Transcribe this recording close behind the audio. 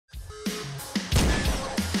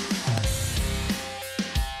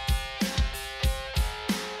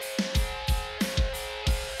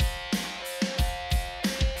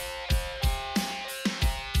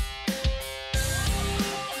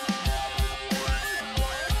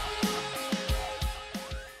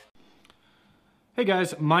Hey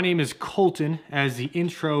guys, my name is Colton, as the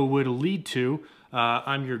intro would lead to.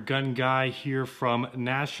 I'm your gun guy here from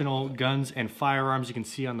National Guns and Firearms. You can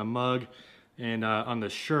see on the mug and on the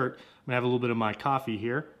shirt. I'm gonna have a little bit of my coffee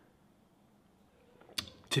here.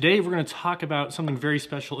 Today we're gonna talk about something very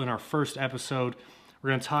special in our first episode.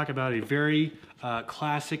 We're gonna talk about a very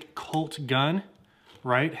classic Colt gun,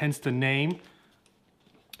 right? Hence the name,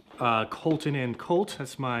 Colton and Colt.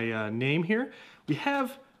 That's my name here. We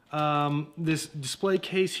have this display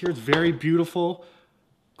case here. It's very beautiful.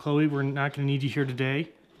 Chloe, we're not going to need you here today.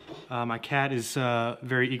 My cat is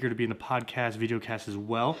very eager to be in the podcast, videocast as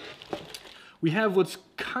well. We have what's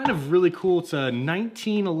kind of really cool. It's a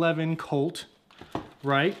 1911 Colt,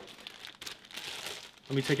 right?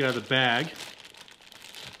 Let me take it out of the bag.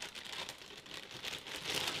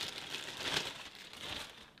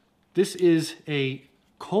 This is a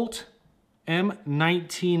Colt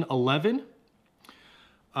M1911.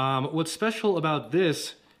 What's special about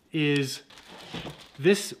this is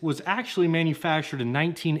this was actually manufactured in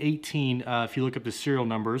 1918, if you look up the serial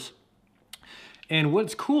numbers. And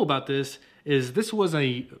what's cool about this is this was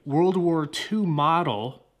a World War II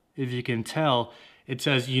model, if you can tell. It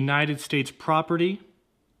says United States property.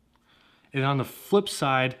 And on the flip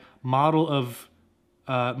side, model of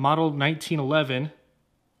 1911,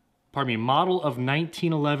 pardon me, model of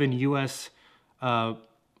 1911 U.S.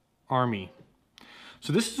 Army.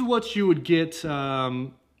 So this is what you would get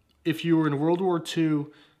if you were in World War II.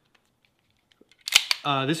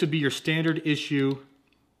 This would be your standard issue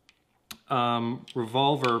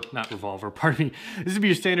revolver, pardon me. This would be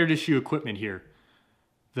your standard issue equipment here.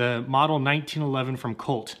 The model 1911 from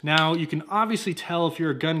Colt. Now you can obviously tell if you're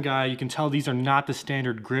a gun guy, you can tell these are not the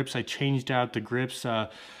standard grips. I changed out the grips.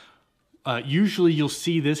 Usually you'll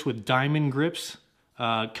see this with diamond grips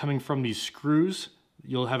coming from these screws.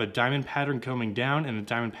 You'll have a diamond pattern coming down and a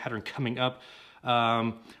diamond pattern coming up.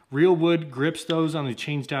 Real wood grips, those on the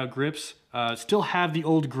changed out grips. Still have the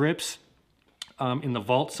old grips in the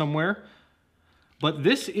vault somewhere. But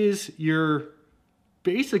this is your,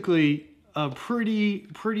 basically a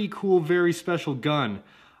pretty cool, very special gun.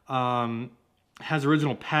 Has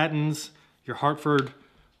original patents, your Hartford,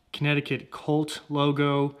 Connecticut Colt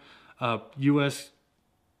logo, U.S.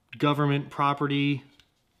 government property,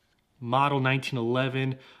 model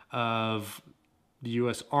 1911 of the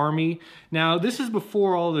U.S. Army. Now, this is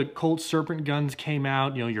before all the Colt Serpent guns came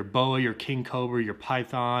out, you know, your Boa, your King Cobra, your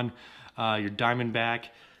Python, your Diamondback.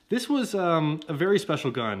 This was a very special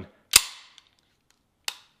gun.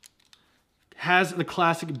 Has the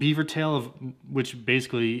classic beaver tail, of which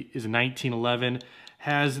basically is 1911.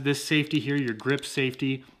 Has this safety here, your grip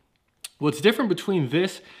safety. What's different between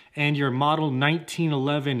this and your model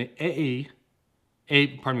 1911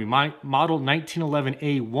 model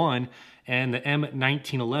 1911A1 and the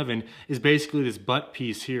M1911 is basically this butt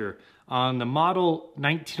piece here. On the model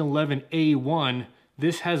 1911A1,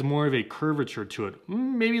 this has more of a curvature to it,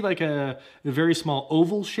 maybe like a very small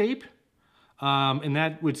oval shape, and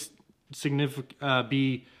that would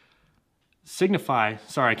signify,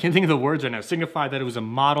 sorry, I can't think of the words right now, signify that it was a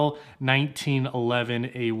model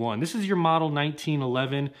 1911A1. This is your model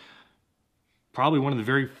 1911, probably one of the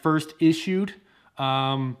very first issued.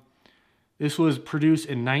 This was produced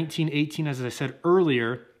in 1918, as I said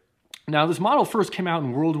earlier. Now, this model first came out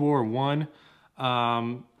in World War I.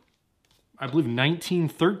 I believe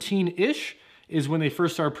 1913-ish is when they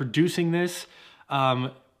first started producing this.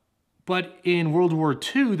 But in World War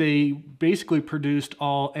II, they basically produced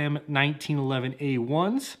all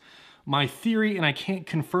M1911A1s. My theory, and I can't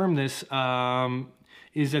confirm this,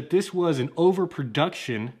 is that this was an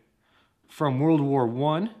overproduction from World War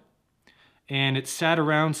I. And it sat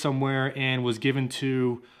around somewhere and was given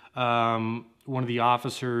to one of the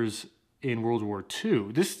officers in World War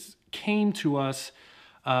II. This came to us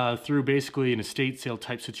through basically an estate sale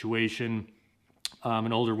type situation.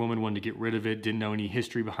 An older woman wanted to get rid of it, didn't know any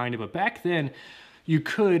history behind it. But back then, you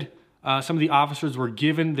could, some of the officers were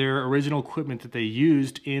given their original equipment that they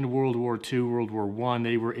used in World War II, World War I.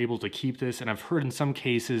 They were able to keep this. And I've heard in some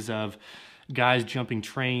cases of guys jumping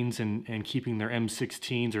trains and keeping their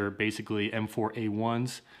M16s or basically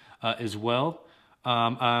M4A1s as well.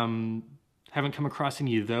 Haven't come across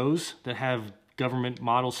any of those that have government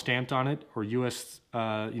models stamped on it or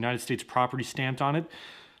United States property stamped on it.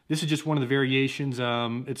 This is just one of the variations.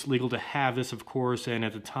 It's legal to have this, of course, and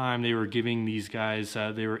at the time they were giving these guys,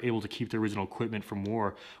 they were able to keep their original equipment from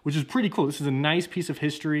war, which is pretty cool. This is a nice piece of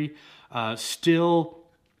history. Still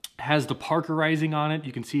has the Parkerizing on it.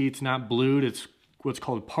 You can see it's not blued, it's what's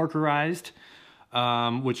called Parkerized,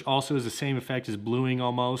 which also has the same effect as bluing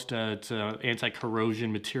almost. It's an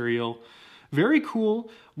anti-corrosion material. Very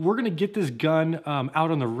cool. We're gonna get this gun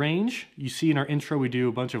out on the range. You see in our intro, we do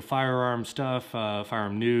a bunch of firearm stuff,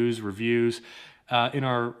 firearm news, reviews. In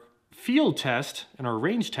our field test, in our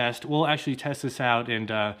range test, we'll actually test this out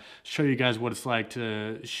and show you guys what it's like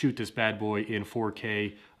to shoot this bad boy in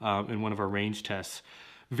 4K in one of our range tests.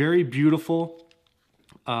 Very beautiful.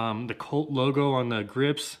 The Colt logo on the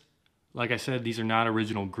grips. Like I said, these are not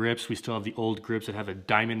original grips. We still have the old grips that have a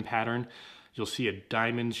diamond pattern. You'll see a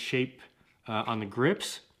diamond shape on the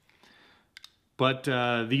grips, but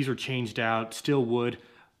these are changed out, still wood.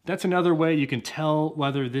 That's another way you can tell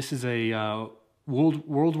whether this is a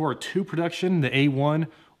World War II production, the A1,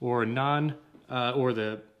 or or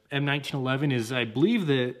the M1911 is, I believe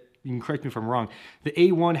that, you can correct me if I'm wrong, the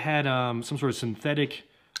A1 had some sort of synthetic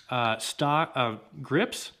stock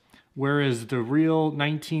grips, whereas the real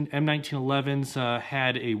M1911s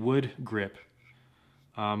had a wood grip.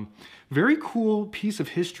 Very cool piece of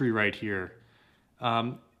history right here.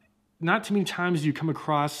 Not too many times do you come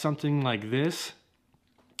across something like this.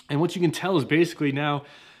 And what you can tell is basically now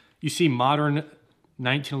you see modern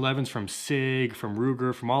 1911s from SIG, from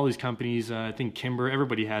Ruger, from all these companies. I think Kimber,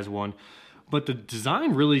 everybody has one. But the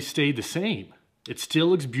design really stayed the same. It still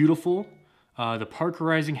looks beautiful. The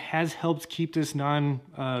parkerizing has helped keep this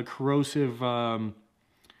non-corrosive,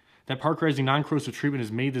 that parkerizing non-corrosive treatment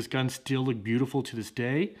has made this gun still look beautiful to this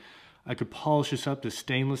day. I could polish this up to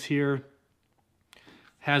stainless here.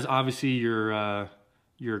 Has obviously your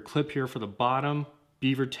clip here for the bottom,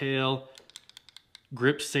 beaver tail,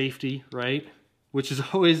 grip safety, right? Which is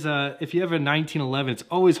always, if you have a 1911, it's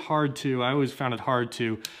always hard to, I always found it hard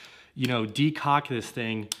to, you know, decock this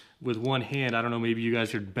thing with one hand. I don't know, maybe you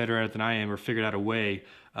guys are better at it than I am or figured out a way,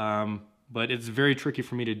 but it's very tricky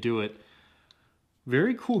for me to do it.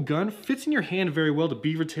 Very cool gun, fits in your hand very well. The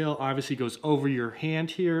beaver tail obviously goes over your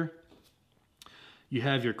hand here. You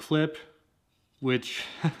have your clip, which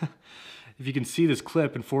if you can see this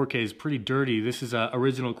clip in 4K is pretty dirty. This is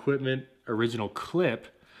original equipment, original clip.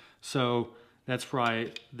 So that's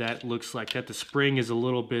why that looks like that. The spring is a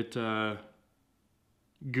little bit gooed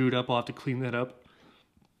up. I'll have to clean that up.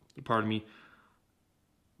 Pardon me.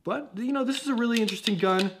 But, you know, this is a really interesting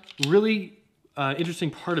gun. Really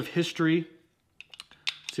interesting part of history.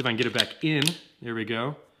 See if I can get it back in. There we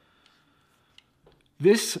go.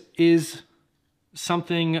 This is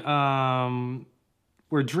something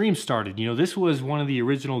where dreams started. You know, this was one of the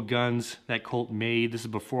original guns that Colt made. This is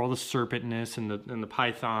before all the serpentness and the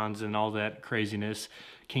pythons and all that craziness,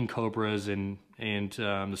 King Cobras and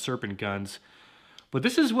the serpent guns. But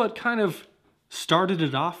this is what kind of started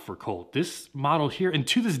it off for Colt. This model here, and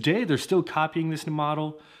to this day, they're still copying this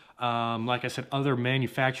model. Like I said, other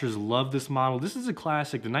manufacturers love this model. This is a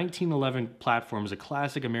classic. The 1911 platform is a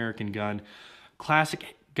classic American gun.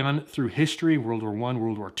 Classic gun through history, World War I,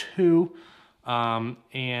 World War II.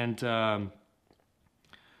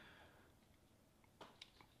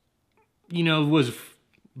 You know, was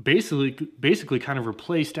basically kind of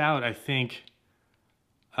replaced out, I think,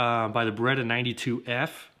 by the Beretta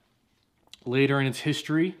 92F later in its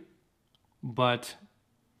history. But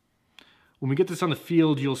when we get this on the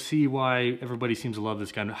field, you'll see why everybody seems to love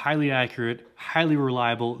this gun. Highly accurate, highly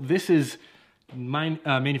reliable. This is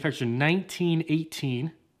manufactured in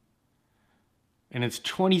 1918. And it's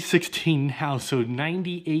 2016 now, so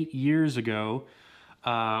 98 years ago,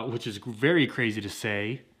 which is very crazy to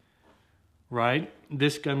say, right?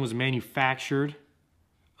 This gun was manufactured,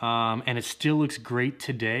 and it still looks great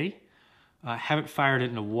today. Haven't fired it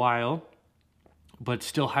in a while, but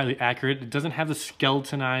still highly accurate. It doesn't have the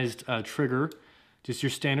skeletonized trigger, just your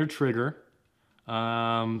standard trigger.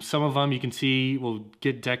 Some of them you can see will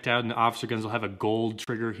get decked out, and the officer guns will have a gold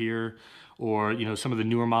trigger here. Or, you know, some of the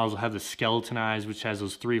newer models will have the skeletonized, which has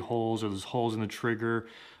those 3 holes or those holes in the trigger.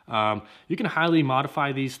 You can highly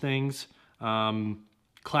modify these things.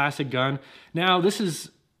 Classic gun. Now, this is,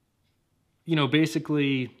 you know,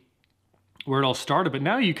 basically where it all started. But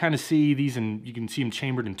now you kind of see these, and you can see them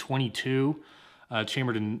chambered in 22,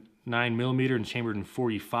 chambered in 9mm, and chambered in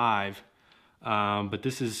 45. But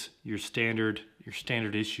this is your standard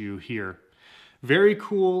issue here. Very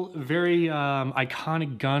cool, very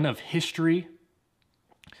iconic gun of history.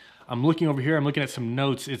 I'm looking over here, I'm looking at some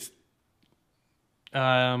notes. It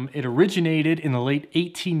originated in the late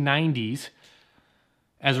 1890s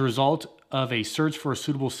as a result of a search for a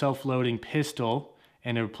suitable self-loading pistol,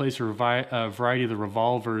 and it replaced a variety of the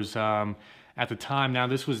revolvers at the time. Now,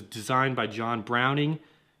 this was designed by John Browning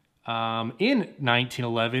in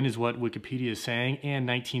 1911, is what Wikipedia is saying, and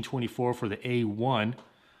 1924 for the A1.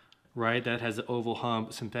 Right, that has the oval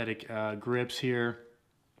hump, synthetic grips here.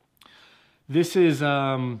 This is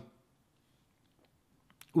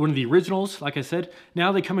one of the originals, like I said.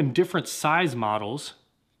 Now they come in different size models,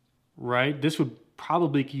 right? This would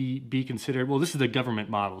probably be considered, well, this is the government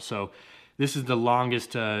model, so this is the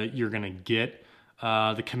longest you're gonna get.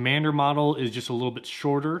 The Commander model is just a little bit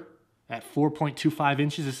shorter at 4.25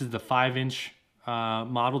 inches. This is the 5-inch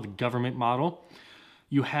model, the government model.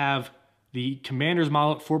 You have the Commander's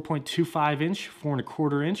model at 4.25 inch,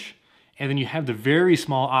 4.25 inch, and then you have the very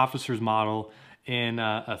small officer's model in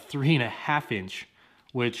a 3.5 inch,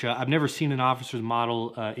 which I've never seen an officer's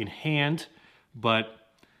model in hand, but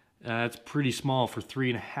it's pretty small for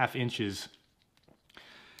 3.5 inches.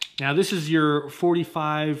 Now this is your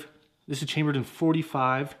 45, this is chambered in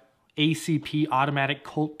 45 ACP automatic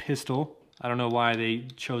Colt pistol. I don't know why they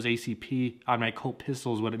chose ACP, automatic Colt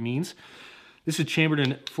pistol is what it means. This is chambered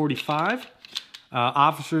in 45.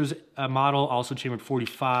 Officer's model also chambered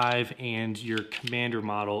 45, and your Commander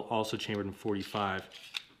model also chambered in 45.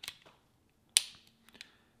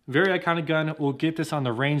 Very iconic gun. We'll get this on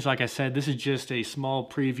the range. Like I said, this is just a small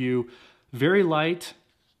preview. Very light.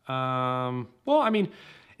 Well, I mean,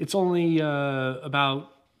 it's only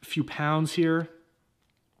about a few pounds here.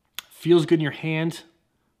 Feels good in your hand.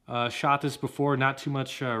 Shot this before, not too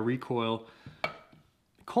much recoil.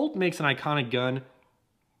 Colt makes an iconic gun.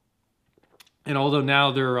 And although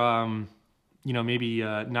now they're, you know, maybe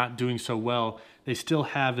not doing so well, they still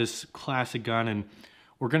have this classic gun, and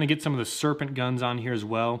we're going to get some of the Serpent guns on here as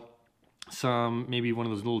well. Some, maybe one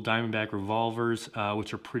of those little Diamondback revolvers,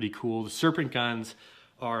 which are pretty cool. The Serpent guns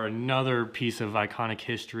are another piece of iconic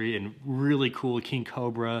history and really cool. King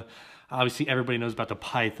Cobra. Obviously, everybody knows about the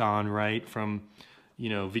Python, right? From, you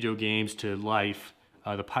know, video games to life.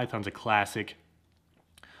 The Python's a classic.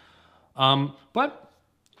 But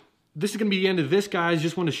this is going to be the end of this, guys.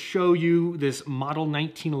 Just want to show you this Model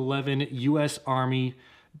 1911 U.S. Army,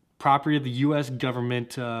 property of the U.S.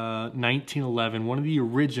 government, 1911. One of the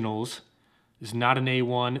originals. This is not an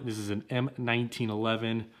A1. This is an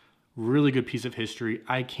M1911. Really good piece of history.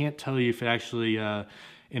 I can't tell you if it actually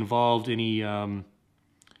involved any,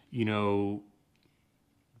 you know,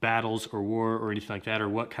 battles or war or anything like that, or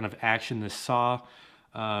what kind of action this saw.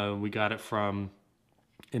 We got it from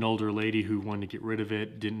an older lady who wanted to get rid of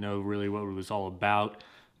it, didn't know really what it was all about.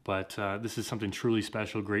 But this is something truly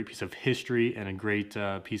special, great piece of history, and a great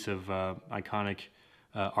piece of iconic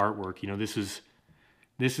artwork. You know, this is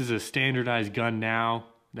a standardized gun now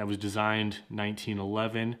that was designed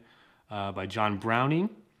 1911 by John Browning,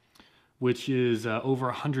 which is over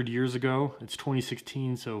 100 years ago. It's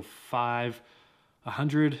 2016, so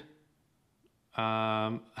 100.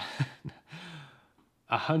 100,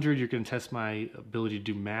 you're going to test my ability to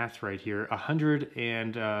do math right here.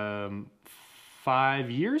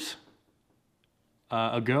 105 years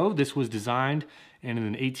ago, this was designed, and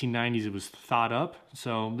in the 1890s, it was thought up.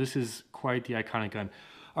 So this is quite the iconic gun.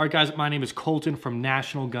 All right, guys, my name is Colton from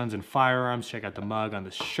National Guns and Firearms. Check out the mug on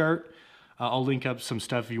the shirt. I'll link up some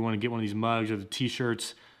stuff if you want to get one of these mugs or the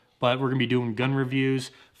t-shirts. But we're going to be doing gun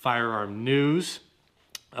reviews, firearm news,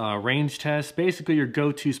 range tests, basically your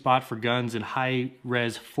go-to spot for guns and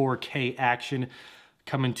high-res 4K action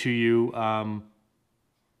coming to you.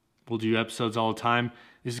 We'll do episodes all the time.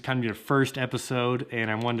 This is kind of your first episode, and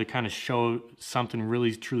I wanted to kind of show something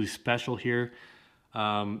really, truly special here.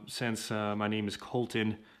 Since my name is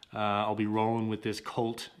Colton, I'll be rolling with this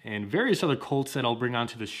Colt and various other Colts that I'll bring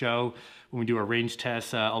onto the show. When we do our range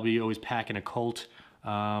tests, I'll be always packing a Colt.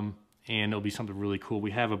 And it'll be something really cool. We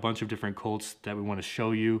have a bunch of different Colts that we want to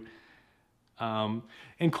show you.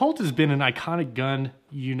 And Colt has been an iconic gun,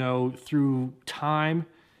 you know, through time.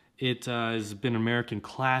 It has been an American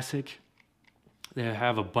classic. They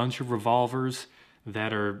have a bunch of revolvers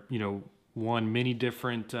that are, you know, won many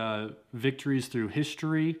different victories through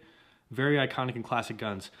history. Very iconic and classic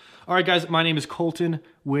guns. All right, guys, my name is Colton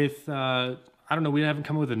with, I don't know, we haven't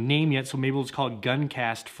come up with a name yet, so maybe we'll just call it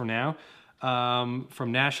GunCast for now.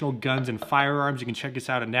 From National Guns and Firearms. You can check us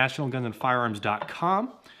out at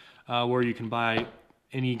nationalgunsandfirearms.com, where you can buy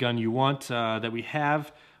any gun you want that we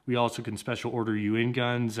have. We also can special order you in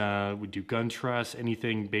guns. We do gun trusts,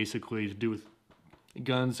 anything basically to do with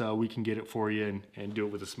guns, we can get it for you and do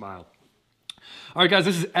it with a smile. All right, guys,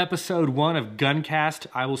 this is episode 1 of GunCast.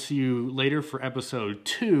 I will see you later for episode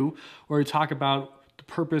 2, where we talk about the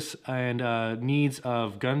purpose and needs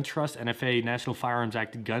of gun trust, NFA, National Firearms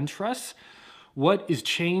Act gun trusts. What is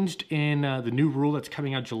changed in the new rule that's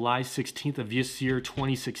coming out July 16th of this year,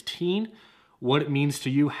 2016. What it means to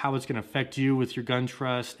you, how it's going to affect you with your gun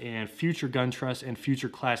trust and future gun trusts and future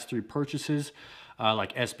Class 3 purchases,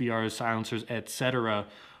 like SBRs, silencers, etc.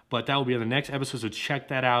 But that will be on the next episode, so check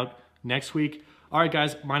that out next week. All right,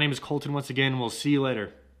 guys, my name is Colton once again. We'll see you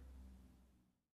later.